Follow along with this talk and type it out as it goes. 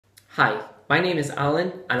Hi, my name is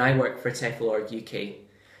Alan and I work for TEFL Org UK.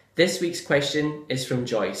 This week's question is from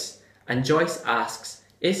Joyce, and Joyce asks,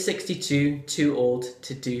 is 62 too old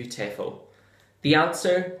to do TEFL? The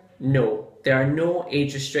answer, no. There are no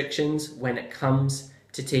age restrictions when it comes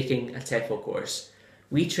to taking a TEFL course.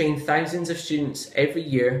 We train thousands of students every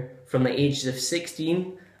year from the ages of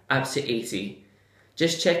 16 up to 80.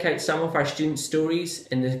 Just check out some of our student stories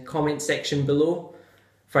in the comment section below.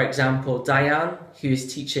 For example, Diane, who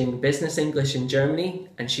is teaching Business English in Germany,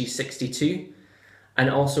 and she's 62. And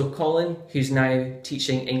also Colin, who's now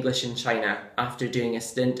teaching English in China after doing a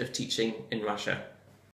stint of teaching in Russia.